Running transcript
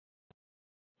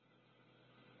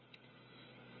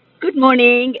Good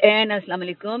morning and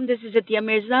Assalamu alaikum. This is Atia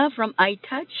Mirza from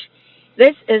iTouch.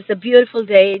 This is a beautiful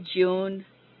day, June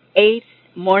 8th,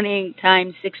 morning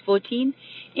time 6:14,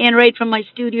 and right from my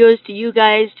studios to you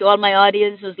guys, to all my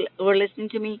audience who are listening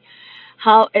to me.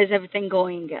 How is everything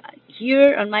going?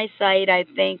 Here on my side, I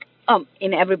think,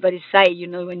 in everybody's side,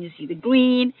 when you see the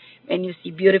green, when you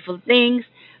see beautiful things,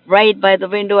 right by the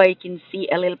window, I can see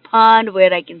a little pond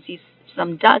where I can see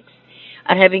some ducks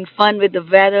are having fun with the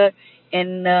weather,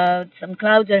 and some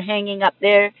clouds are hanging up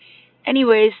there.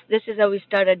 Anyways, this is how we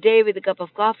start a day with a cup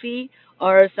of coffee,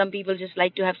 or some people just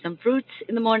like to have some fruits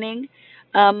in the morning.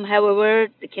 However,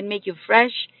 it can make you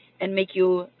fresh and make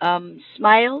you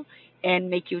smile and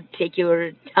make you take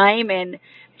your time and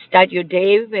start your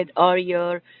day with all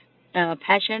your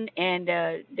passion and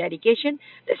dedication.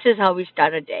 This is how we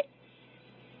start a day.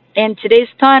 And today's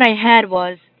thought I had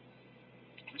was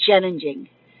challenging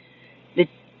the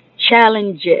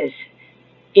challenges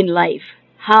in life.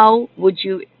 How would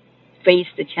you face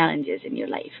the challenges in your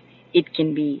life? It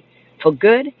can be for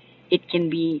good, it can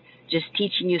be just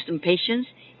teaching you some patience,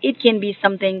 it can be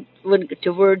something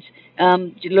towards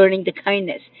learning the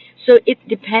kindness. So it's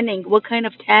depending what kind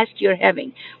of task you're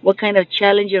having, what kind of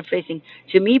challenge you're facing.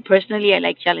 To me personally, I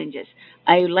like challenges.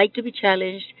 I like to be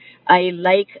challenged. I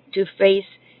like to face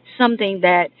something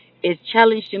that is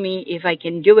challenge to me. If I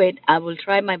can do it, I will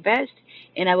try my best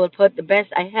and I will put the best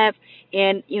I have.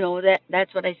 And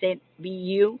that's what I said. Be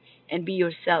you and be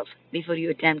yourself before you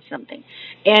attempt something.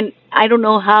 And I don't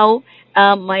know how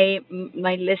my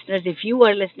listeners, if you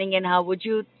are listening, and how would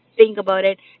you think about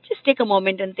it? Just take a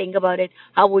moment and think about it.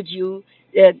 How would you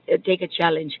take a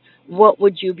challenge? What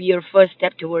would you be your first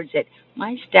step towards it?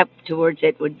 My step towards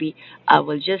it would be I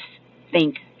will just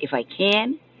think if I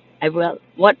can, I will.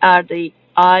 What are the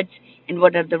odds and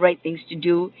what are the right things to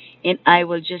do? And I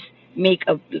will just make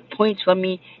a points for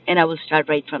me, and I will start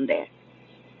right from there.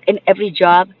 In every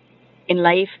job, in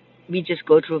life, we just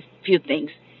go through a few things.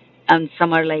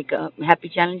 Some are like happy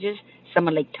challenges, some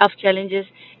are like tough challenges,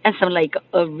 and some like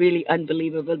really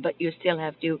unbelievable. But you still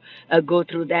have to go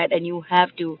through that, and you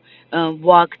have to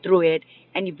walk through it.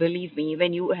 And you believe me,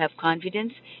 when you have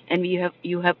confidence and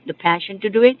you have the passion to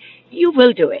do it, you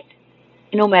will do it,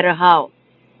 no matter how.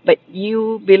 But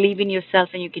you believe in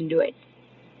yourself, and you can do it.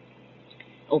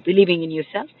 Or believing in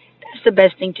yourself, that's the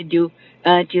best thing to do,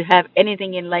 to have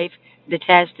anything in life, the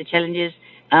tasks, the challenges,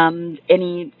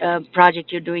 any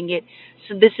project you're doing it.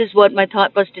 So this is what my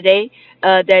thought was today,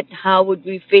 that how would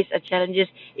we face our challenges.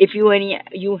 If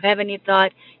you have any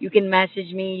thought, you can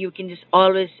message me. You can just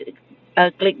always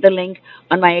click the link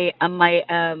on my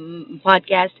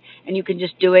podcast, and you can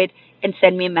just do it and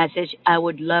send me a message. I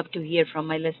would love to hear from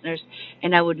my listeners,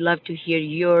 and I would love to hear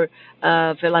your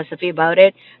philosophy about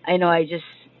it. I know I just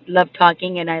love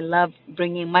talking, and I love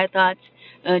bringing my thoughts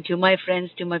to my friends,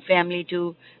 to my family,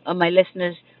 to my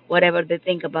listeners, whatever they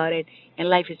think about it. And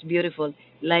life is beautiful.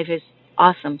 Life is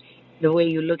awesome the way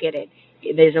you look at it.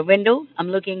 There's a window. I'm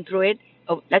looking through it.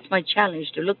 Oh, that's my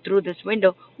challenge, to look through this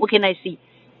window. What can I see?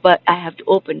 But I have to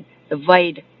open the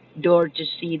wide door to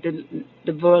see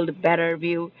the world better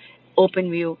view,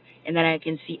 open view, and then I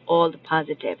can see all the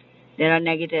positive. There are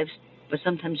negatives, but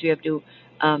sometimes you have to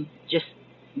just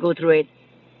go through it,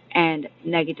 and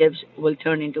negatives will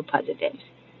turn into positives.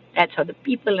 That's how the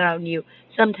people around you.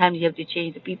 Sometimes you have to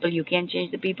change the people. You can't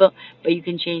change the people, but you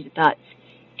can change the thoughts,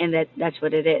 and that's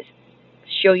what it is.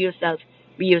 Show yourself,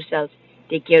 be yourself,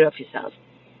 take care of yourself,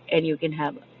 and you can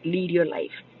have lead your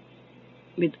life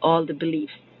with all the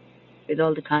beliefs, with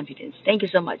all the confidence. Thank you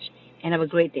so much, and have a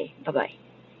great day. Bye bye.